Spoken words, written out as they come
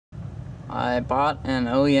I bought an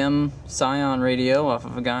OEM Scion radio off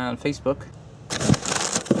of a guy on Facebook.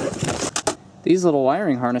 These little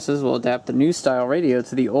wiring harnesses will adapt the new style radio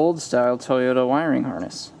to the old style Toyota wiring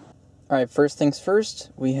harness. Alright, first things first,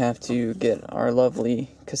 we have to get our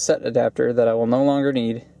lovely cassette adapter that I will no longer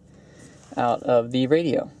need out of the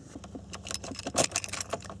radio.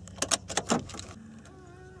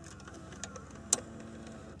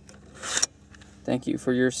 Thank you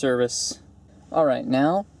for your service. Alright,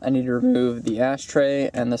 now I need to remove the ashtray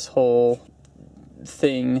and this whole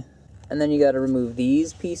thing. And then you gotta remove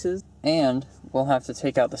these pieces. And we'll have to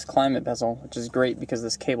take out this climate bezel, which is great because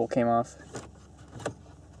this cable came off.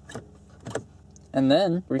 And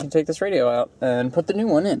then we can take this radio out and put the new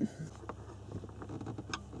one in.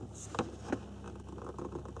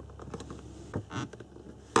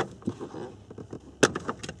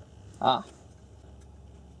 Ah.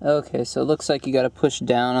 Okay, so it looks like you gotta push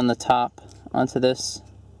down on the top onto this.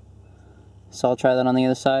 So I'll try that on the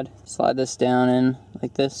other side. Slide this down in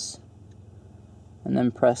like this, and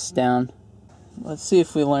then press down. Let's see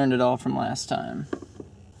if we learned it all from last time.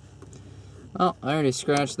 Oh, I already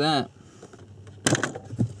scratched that.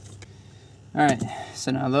 Alright,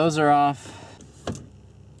 so now those are off.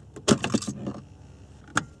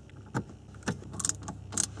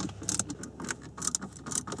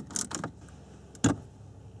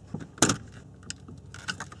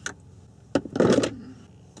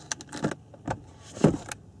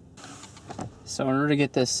 So in order to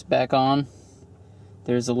get this back on,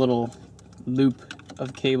 there's a little loop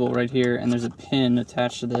of cable right here, and there's a pin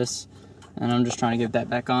attached to this, and I'm just trying to get that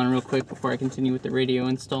back on real quick before I continue with the radio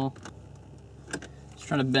install. Just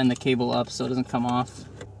trying to bend the cable up so it doesn't come off,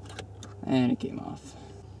 and it came off.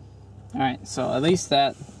 Alright, so at least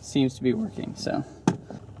that seems to be working. So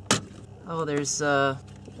oh, there's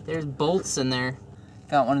bolts in there.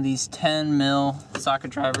 Got one of these 10 mil socket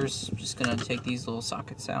drivers. I'm just gonna take these little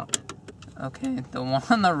sockets out. Okay, the one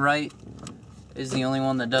on the right is the only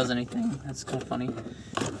one that does anything. That's kind of funny.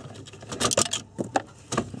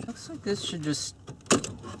 Looks like this should just,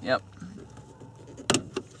 yep.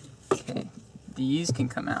 Okay, these can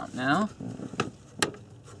come out now.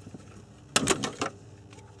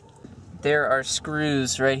 There are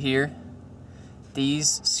screws right here.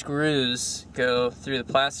 These screws go through the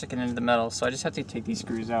plastic and into the metal, so I just have to take these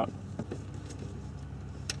screws out.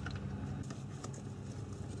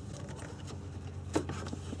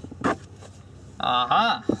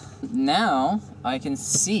 Aha! Now I can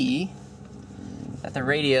see that the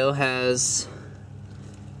radio has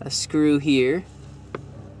a screw here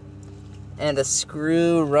and a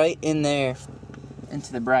screw right in there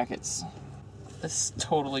into the brackets. This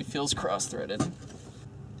totally feels cross-threaded.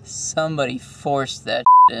 Somebody forced that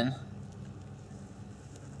in.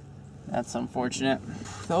 That's unfortunate.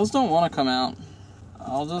 Those don't want to come out.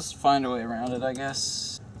 I'll just find a way around it, I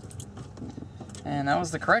guess. And that was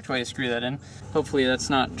the correct way to screw that in. Hopefully that's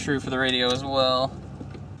not true for the radio as well.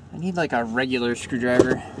 I need like a regular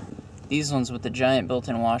screwdriver. These ones with the giant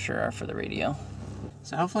built-in washer are for the radio.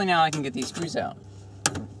 So hopefully now I can get these screws out.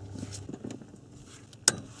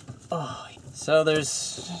 Oh, so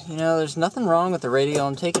there's nothing wrong with the radio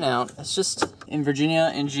I'm taking out. It's just in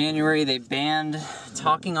Virginia in January they banned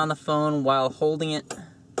talking on the phone while holding it.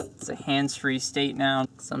 It's a hands-free state now.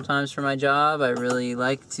 Sometimes for my job, I really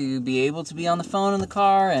like to be able to be on the phone in the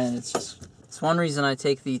car, and it's one reason I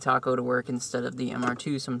take the Taco to work instead of the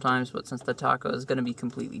MR2 sometimes, but since the Taco is going to be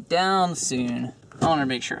completely down soon, I want to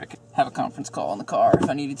make sure I could have a conference call in the car if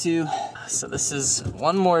I needed to. So this is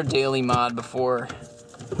one more daily mod before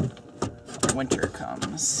winter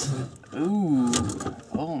comes. Ooh,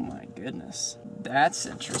 oh my goodness. That's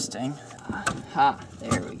interesting. Ha,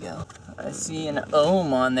 there we go. I see an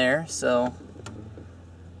ohm on there, so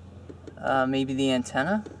maybe the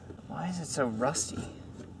antenna? Why is it so rusty?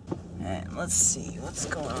 And let's see what's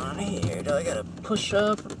going on here. Do I gotta push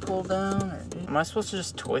up or pull down? Or am I supposed to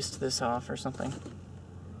just twist this off or something?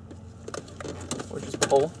 Or just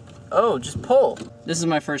pull? Oh, just pull! This is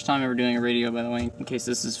my first time ever doing a radio, by the way, in case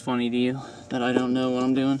this is funny to you, that I don't know what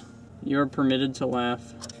I'm doing. You're permitted to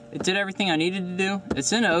laugh. It did everything I needed to do.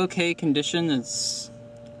 It's in okay condition. It's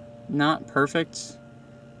not perfect.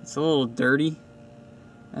 It's a little dirty,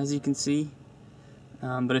 as you can see.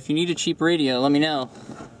 But if you need a cheap radio, let me know.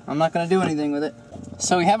 I'm not going to do anything with it.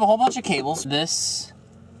 So we have a whole bunch of cables. This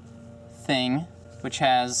thing, which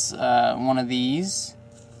has one of these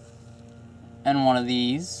and one of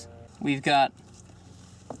these. We've got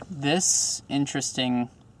this interesting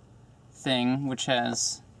thing, which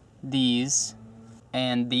has these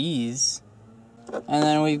and these. And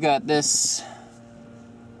then we've got this,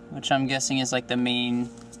 which I'm guessing is like the main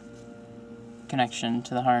connection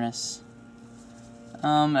to the harness.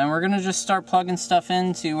 And we're gonna just start plugging stuff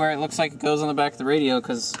into where it looks like it goes on the back of the radio,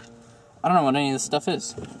 because I don't know what any of this stuff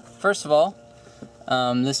is. First of all,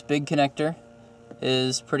 this big connector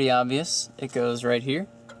is pretty obvious. It goes right here.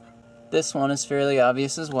 This one is fairly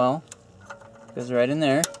obvious as well. It goes right in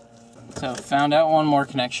there. So found out one more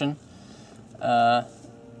connection.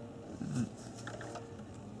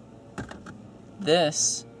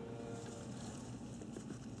 This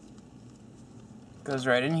goes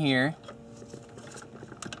right in here.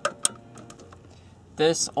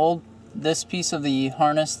 This piece of the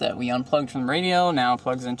harness that we unplugged from the radio now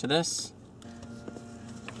plugs into this.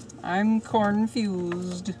 I'm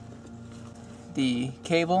confused. The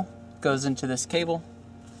cable goes into this cable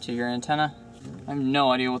to your antenna. I have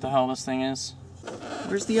no idea what the hell this thing is.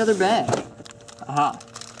 Where's the other bag? Aha.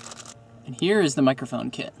 And here is the microphone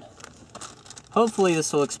kit. Hopefully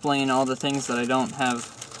this will explain all the things that I don't have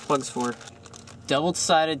plugs for.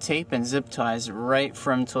 Double-sided tape and zip ties right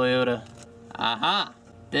from Toyota. Aha!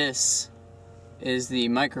 This is the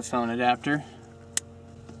microphone adapter.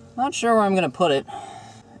 Not sure where I'm gonna put it.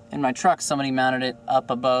 In my truck, somebody mounted it up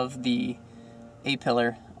above the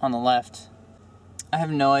A-pillar on the left. I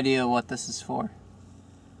have no idea what this is for,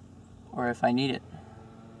 or if I need it.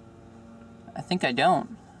 I think I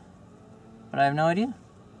don't, but I have no idea.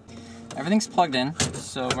 Everything's plugged in,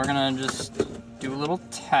 so we're gonna just do a little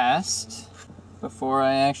test before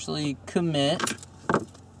I actually commit.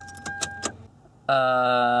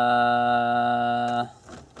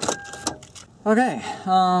 Okay,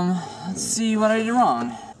 let's see what I did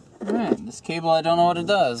wrong. Alright, this cable, I don't know what it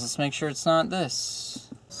does. Let's make sure it's not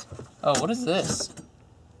this. Oh, what is this?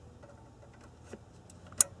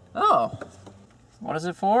 Oh, what is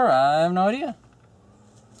it for? I have no idea.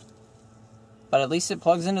 But at least it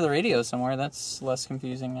plugs into the radio somewhere. That's less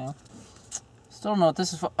confusing now. Still don't know what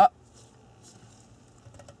this is for.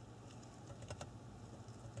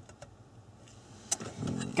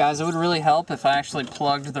 Guys, it would really help if I actually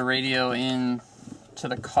plugged the radio in to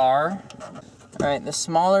the car. Alright, the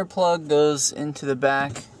smaller plug goes into the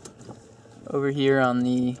back over here on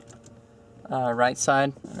the right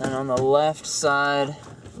side. And on the left side,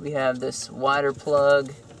 we have this wider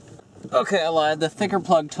plug. Okay, I lied. The thicker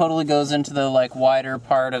plug totally goes into the wider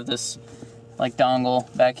part of this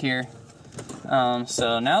dongle back here.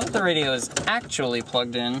 So now that the radio is actually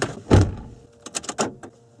plugged in,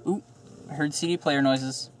 ooh, I heard CD player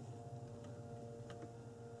noises.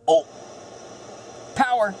 Oh,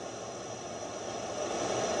 power.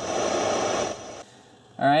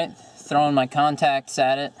 All right, throwing my contacts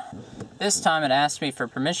at it. This time it asked me for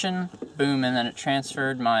permission, boom, and then it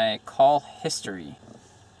transferred my call history.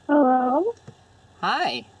 Hello?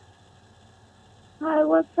 Hi. Hi,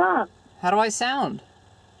 what's up? How do I sound?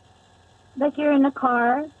 Like you're in a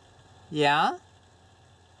car? Yeah?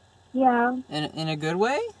 Yeah. In a good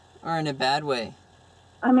way or in a bad way?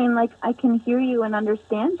 I mean, I can hear you and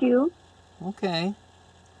understand you. Okay.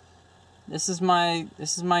 This is my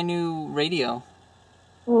new radio.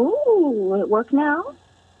 Ooh, it work now?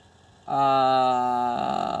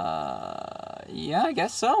 Yeah, I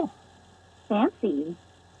guess so. Fancy.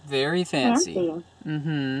 Very fancy.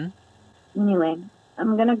 Mm-hmm. Anyway,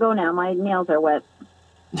 I'm gonna go now. My nails are wet.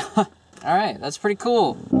 Alright, that's pretty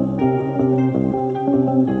cool.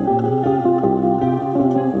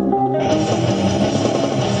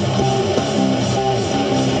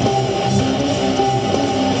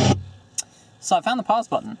 So I found the pause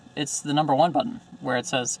button. It's the #1 button, where it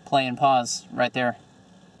says play and pause right there.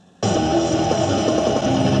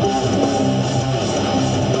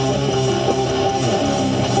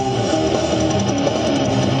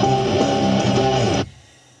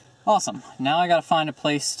 Awesome. Now I gotta find a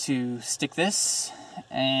place to stick this,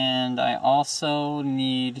 and I also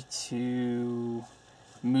need to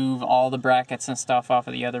move all the brackets and stuff off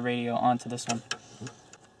of the other radio onto this one.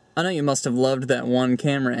 I know you must have loved that one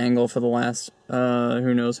camera angle for the last,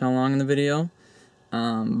 who knows how long in the video,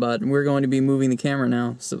 but we're going to be moving the camera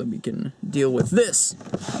now so that we can deal with this.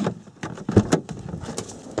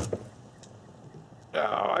 Oh,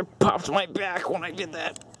 I popped my back when I did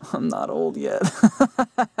that. I'm not old yet.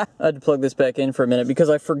 I had to plug this back in for a minute because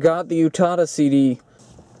I forgot the Utada CD.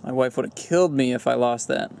 My wife would have killed me if I lost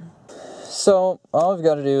that. So, all I've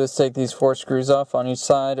got to do is take these 4 screws off on each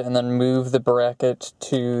side and then move the bracket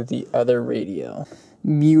to the other radio.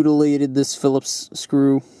 Mutilated this Phillips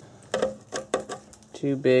screw.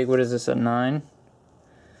 Too big. What is this, a 9?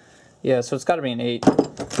 Yeah, so it's got to be an 8.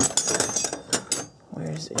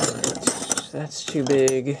 Where's 8? That's too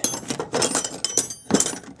big.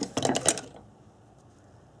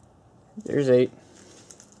 There's 8.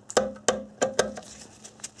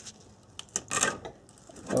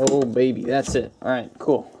 Oh, baby, that's it. All right,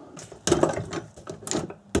 cool.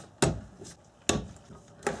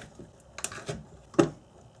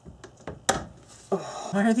 Oh,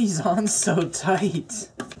 why are these on so tight?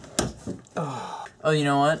 Oh, you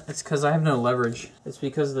know what? It's because I have no leverage. It's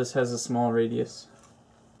because this has a small radius.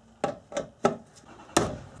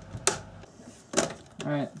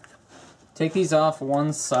 Alright. Take these off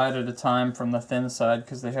one side at a time from the thin side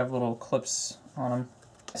because they have little clips on them.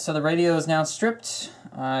 So the radio is now stripped.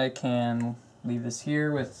 I can leave this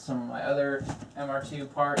here with some of my other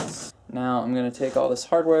MR2 parts. Now I'm going to take all this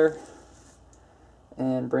hardware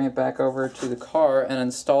and bring it back over to the car and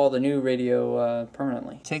install the new radio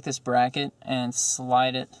permanently. Take this bracket and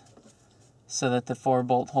slide it so that the 4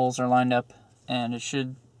 bolt holes are lined up, and it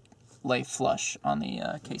should lay flush on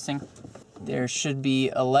the casing. There should be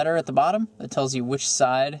a letter at the bottom that tells you which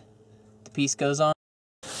side the piece goes on.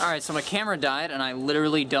 Alright, so my camera died and I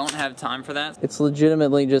literally don't have time for that. It's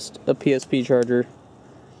legitimately just a PSP charger.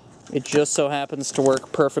 It just so happens to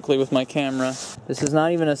work perfectly with my camera. This is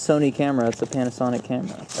not even a Sony camera, it's a Panasonic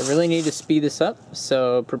camera. I really need to speed this up,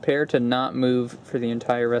 so prepare to not move for the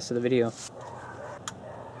entire rest of the video.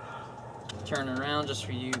 Turn around just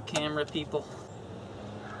for you camera people.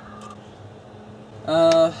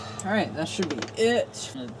 Alright, that should be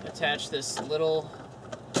it. I'm gonna attach this little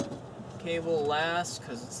cable last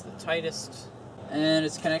because it's the tightest. And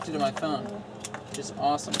it's connected to my phone, which is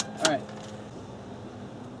awesome. Alright.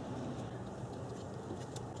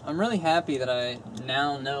 I'm really happy that I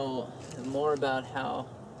now know more about how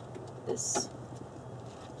this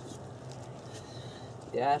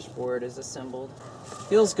dashboard is assembled.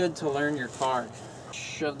 Feels good to learn your car.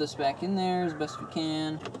 Shove this back in there as best we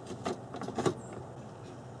can.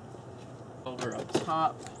 Over up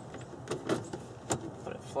top.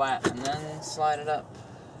 Put it flat and then slide it up.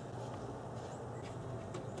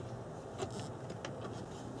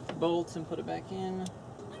 Bolt and put it back in.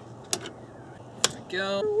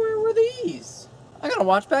 Go. Where were these? I gotta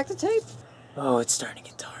watch back the tape. Oh, it's starting to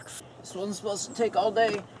get dark. This wasn't supposed to take all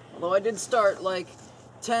day, although I did start like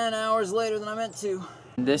 10 hours later than I meant to.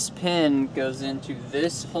 This pin goes into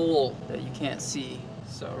this hole that you can't see.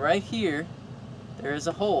 So right here, there is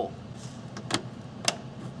a hole.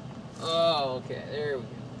 Oh, okay, there we go.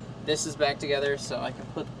 This is back together, so I can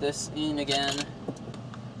put this in again.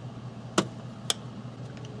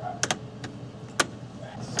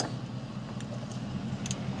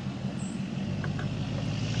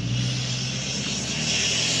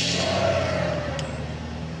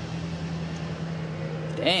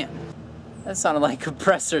 Damn, that sounded like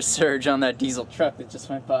compressor surge on that diesel truck that just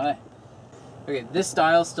went by. Okay, this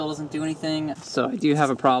dial still doesn't do anything, so I do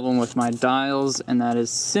have a problem with my dials, and that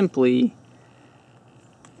is simply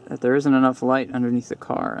that there isn't enough light underneath the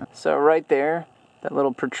car. So right there, that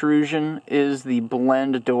little protrusion is the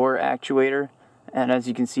blend door actuator, and as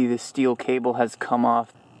you can see, the steel cable has come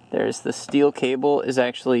off. The steel cable is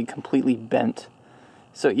actually completely bent.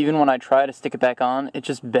 So even when I try to stick it back on, it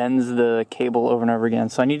just bends the cable over and over again.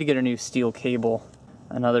 So I need to get a new steel cable.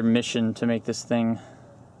 Another mission to make this thing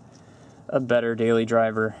a better daily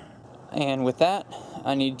driver. And with that,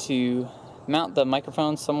 I need to mount the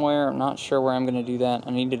microphone somewhere. I'm not sure where I'm going to do that. I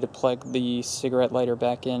needed to plug the cigarette lighter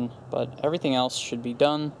back in, but everything else should be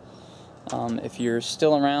done. If you're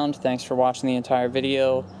still around, thanks for watching the entire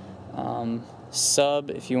video.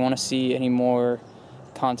 Sub if you want to see any more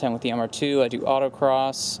content with the MR2. I do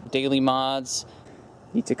autocross, daily mods.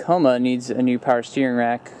 The Tacoma needs a new power steering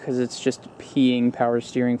rack because it's just peeing power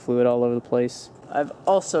steering fluid all over the place. I've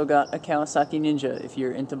also got a Kawasaki Ninja if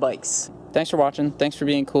you're into bikes. Thanks for watching. Thanks for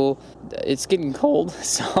being cool. It's getting cold,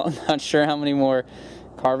 so I'm not sure how many more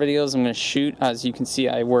car videos I'm going to shoot. As you can see,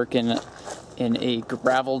 I work in a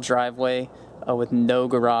gravel driveway with no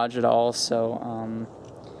garage at all, so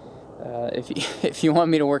if you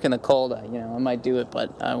want me to work in the cold, I might do it,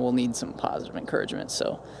 but I will need some positive encouragement.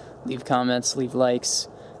 So leave comments, leave likes,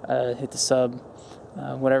 hit the sub,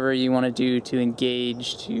 whatever you want to do to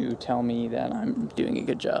engage, to tell me that I'm doing a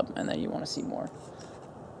good job and that you want to see more.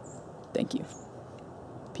 Thank you.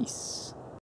 Peace.